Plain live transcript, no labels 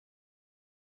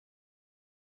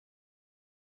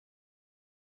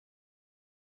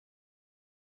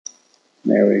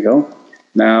There we go.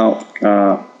 Now,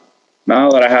 now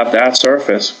that I have that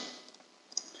surface,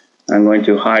 I'm going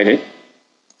to hide it.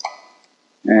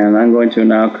 And I'm going to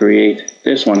now create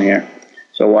this one here.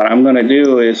 So what I'm going to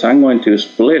do is I'm going to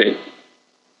split it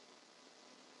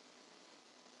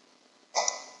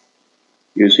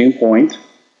using point.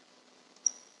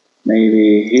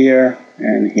 Maybe here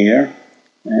and here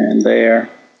and there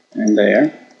and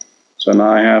there. So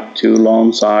now I have two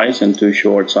long sides and two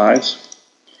short sides.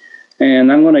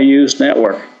 And I'm going to use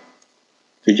network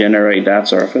to generate that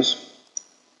surface.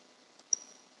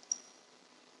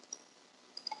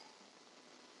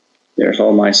 There's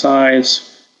all my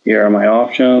sides. Here are my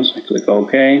options. I click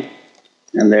OK.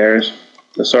 And there's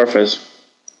the surface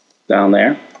down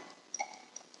there.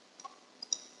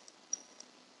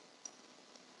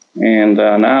 And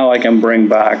now I can bring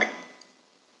back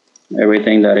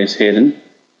everything that is hidden.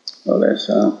 So that's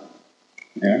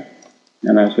there.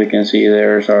 And as we can see,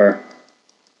 there's our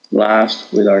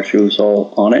last with our shoe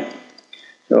sole on it.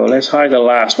 So let's hide the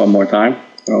last one more time.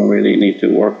 We don't really need to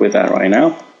work with that right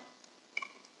now.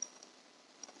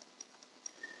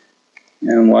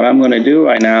 And what I'm going to do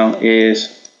right now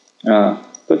is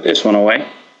put this one away.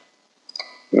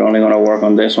 We're only going to work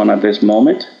on this one at this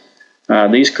moment.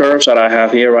 These curves that I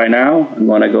have here right now, I'm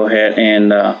going to go ahead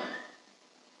and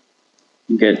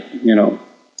get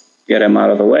them out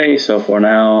of the way. So for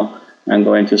now, I'm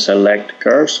going to select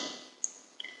curves,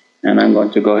 and I'm going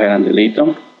to go ahead and delete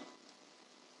them.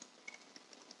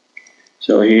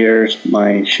 So here's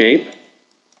my shape.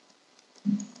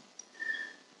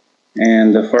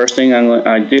 And the first thing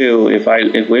I do,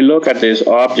 if we look at this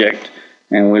object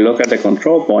and we look at the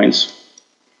control points,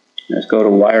 let's go to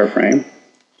wireframe.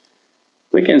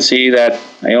 We can see that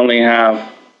I only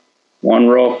have one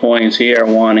row of points here,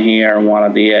 one and one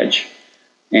at the edge,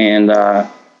 and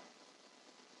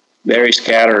very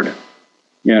scattered.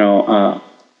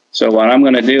 So what I'm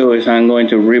going to do is I'm going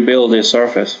to rebuild this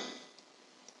surface.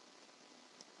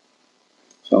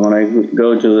 So when I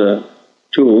go to the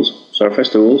tools, surface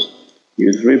tools,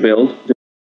 use rebuild,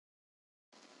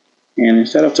 and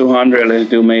instead of 200, let's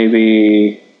do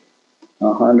maybe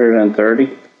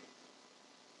 130.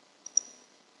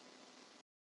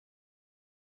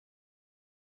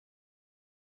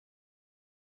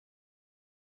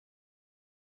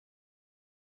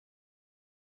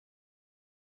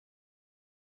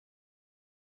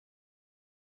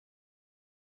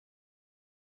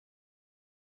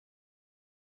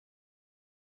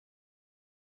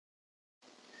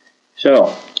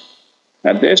 So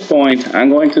at this point, I'm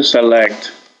going to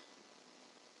select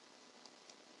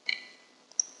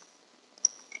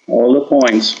all the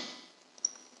points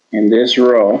in this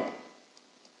row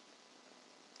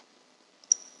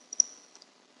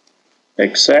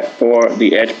except for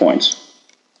the edge points.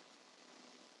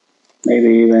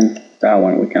 Maybe even that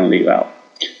one we can leave out.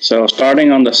 So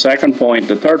starting on the second point,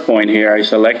 the third point here, I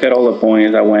selected all the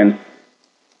points that went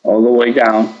all the way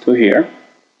down to here.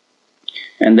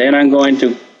 And then I'm going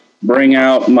to bring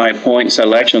out my point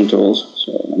selection tools.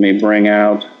 So let me bring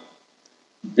out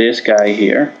this guy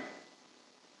here.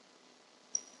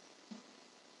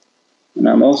 And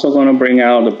I'm also going to bring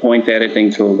out the point editing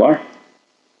toolbar.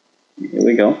 Here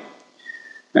we go.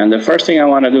 And the first thing I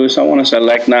want to do is I want to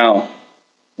select now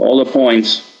all the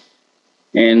points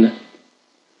in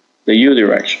the U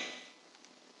direction.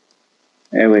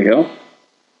 There we go.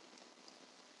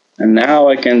 And now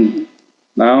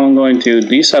I'm going to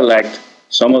deselect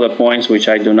some of the points which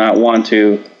I do not want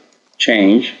to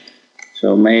change.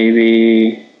 So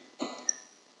maybe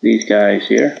these guys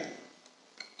here.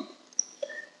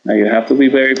 Now you have to be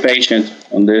very patient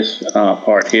on this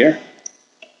part here,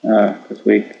 because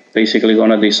we're basically going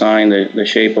to design the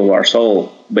shape of our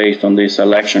sole based on this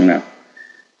selection now.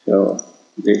 So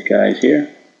these guys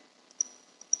here.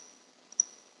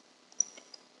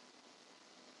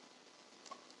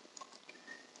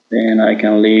 Then I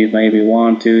can leave maybe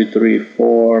 1, 2, 3,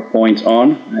 4 points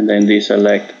on, and then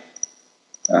deselect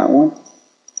that one.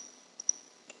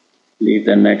 Leave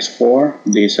the next 4,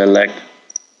 deselect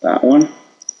that one.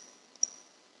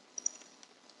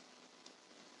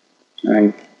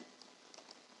 And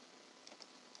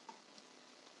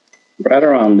right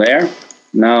around there.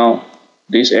 Now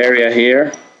this area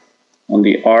here on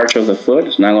the arch of the foot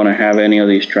is not going to have any of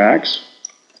these tracks.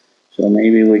 So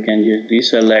maybe we can just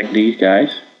deselect these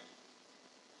guys.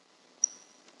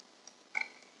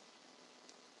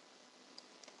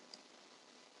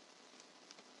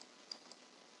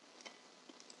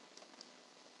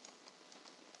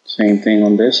 Same thing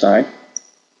on this side.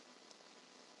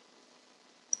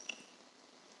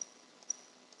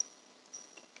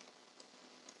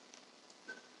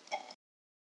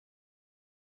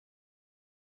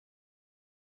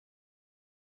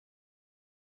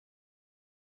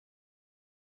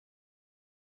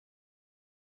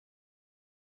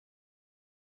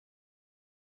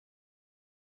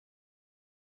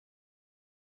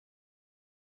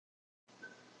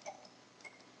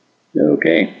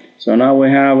 Okay, so now we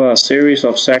have a series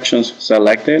of sections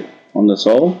selected on the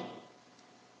sole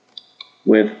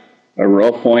with a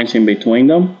row of points in between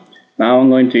them. Now I'm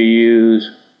going to use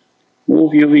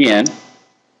Move UVN.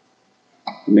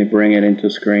 Let me bring it into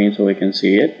screen so we can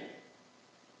see it.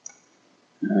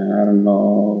 I don't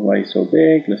know why it's so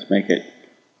big. Let's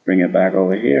bring it back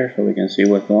over here so we can see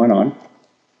what's going on.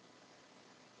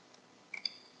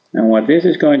 And what this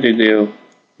is going to do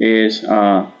is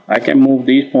I can move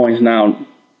these points now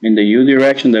in the U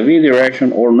direction, the V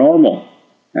direction, or normal.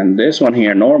 And this one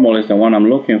here, normal, is the one I'm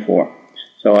looking for.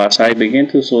 So as I begin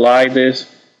to slide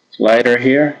this slider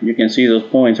here, you can see those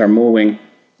points are moving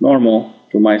normal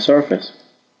to my surface.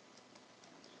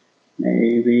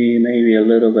 Maybe a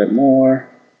little bit more,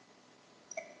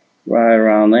 right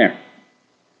around there.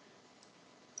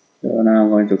 So now I'm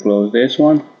going to close this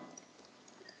one.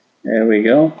 There we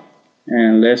go.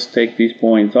 And let's take these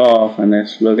points off and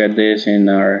let's look at this in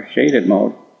our shaded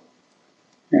mode.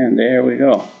 And there we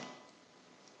go.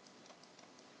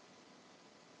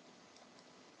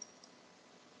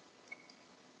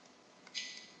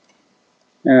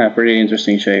 Pretty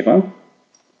interesting shape, huh?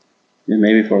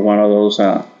 Maybe for one of those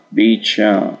beach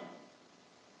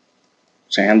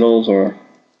sandals or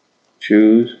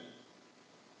shoes,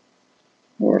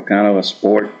 or kind of a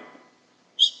sport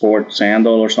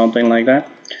sandal or something like that.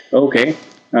 Okay,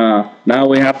 now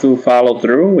we have to follow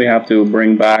through. We have to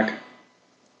bring back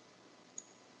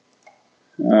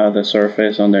the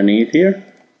surface underneath here,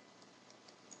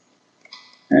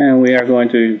 and we are going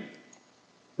to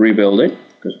rebuild it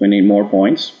because we need more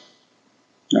points.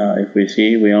 If we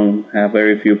see, we only have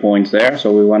very few points there,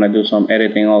 so we want to do some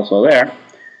editing also there.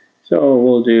 So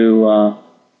we'll do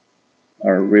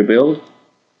our rebuild.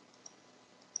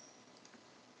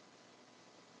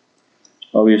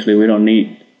 Obviously we don't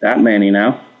need that many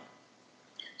now.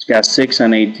 It's got 6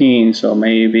 and 18, so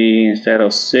maybe instead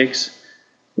of 6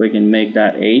 we can make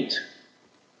that 8,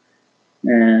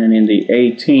 and in the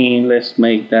 18 let's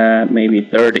make that maybe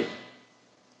 30.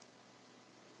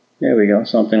 There we go,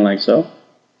 something like so.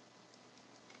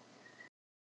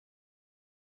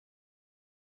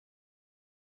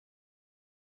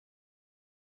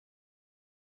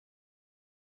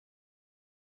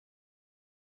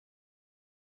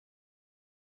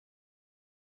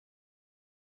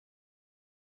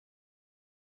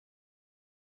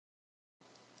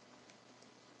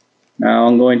 Now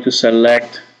I'm going to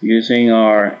select, using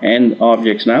our end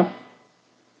objects now,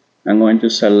 I'm going to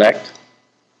select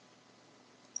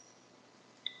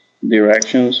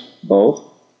directions both,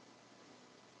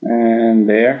 and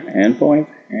there, endpoint,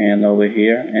 and over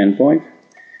here, endpoint.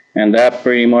 And that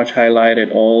pretty much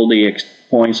highlighted all the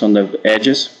points on the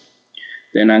edges.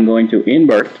 Then I'm going to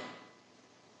invert,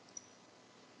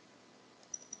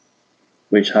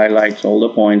 which highlights all the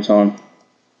points on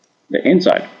the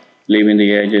inside, leaving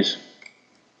the edges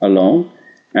alone.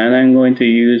 And I'm going to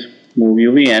use Move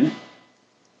UVN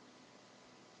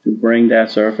to bring that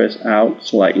surface out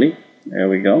slightly. There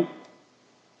we go.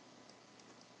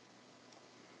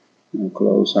 I'll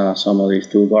close some of these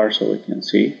toolbars so we can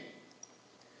see.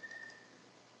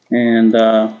 And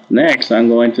next I'm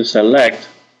going to select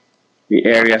the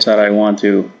areas that I want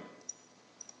to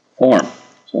form.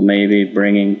 So maybe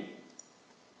bringing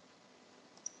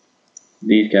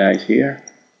these guys here.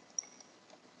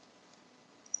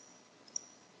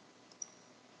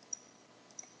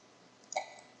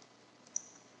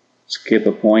 Skip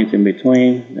a point in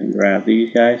between, then grab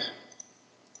these guys.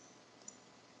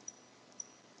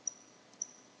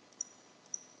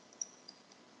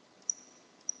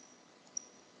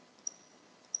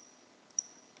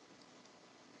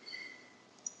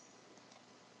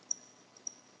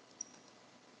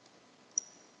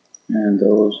 And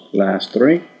those last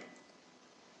 3.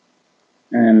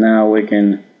 And now we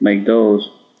can make those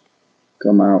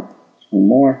come out some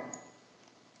more.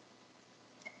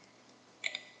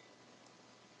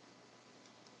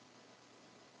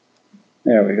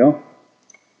 There we go.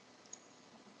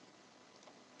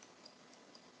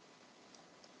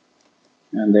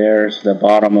 And there's the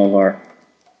bottom of our,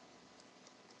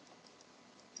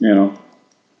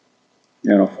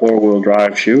 four-wheel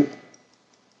drive shoe.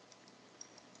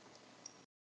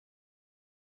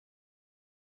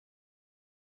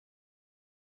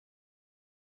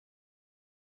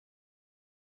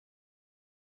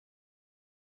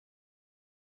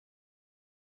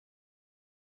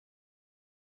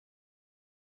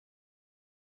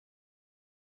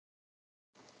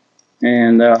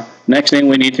 And next thing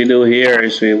we need to do here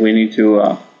is we need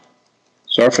to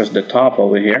surface the top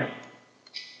over here.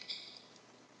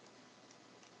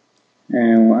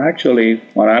 And actually,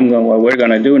 what we're going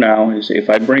to do now is,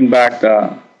 if I bring back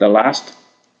the last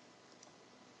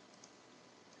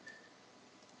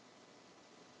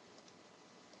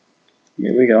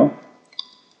Here we go.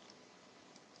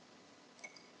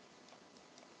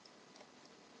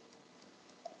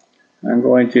 I'm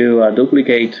going to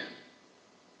duplicate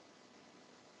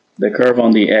the curve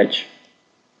on the edge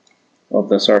of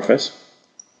the surface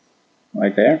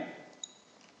right there,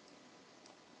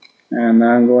 and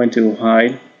I'm going to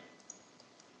hide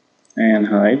and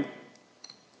hide.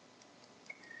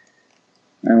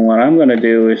 And what I'm going to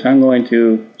do is I'm going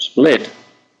to split.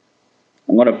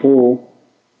 I'm going to pull.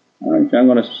 I'm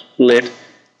going to split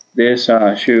this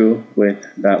shoe with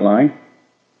that line,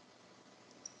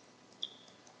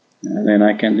 and then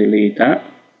I can delete that.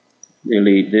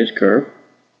 Delete this curve.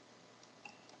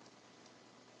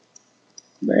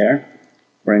 There.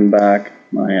 Bring back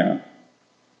my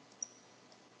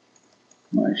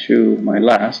my shoe, my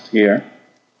last here.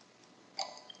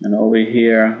 And over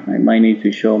here, I might need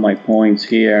to show my points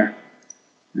here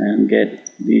and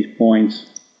get these points.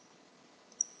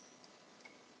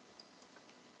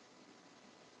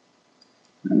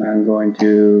 And I'm going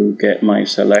to get my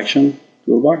selection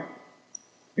toolbar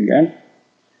again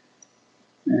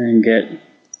and get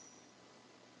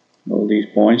all these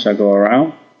points that go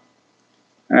around.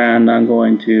 And I'm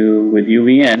going to, with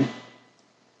UVN,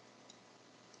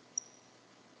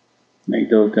 make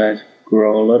those guys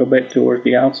grow a little bit towards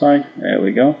the outside. There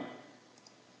we go.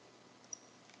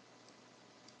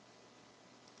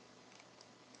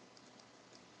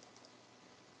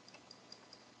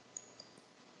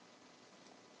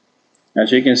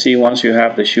 As you can see, once you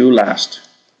have the shoe last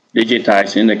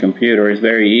digitized in the computer, it's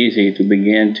very easy to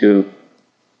begin to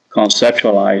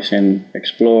conceptualize and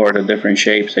explore the different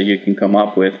shapes that you can come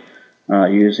up with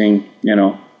using, you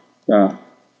know, the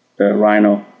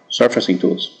Rhino surfacing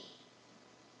tools.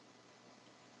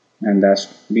 And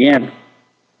that's the end.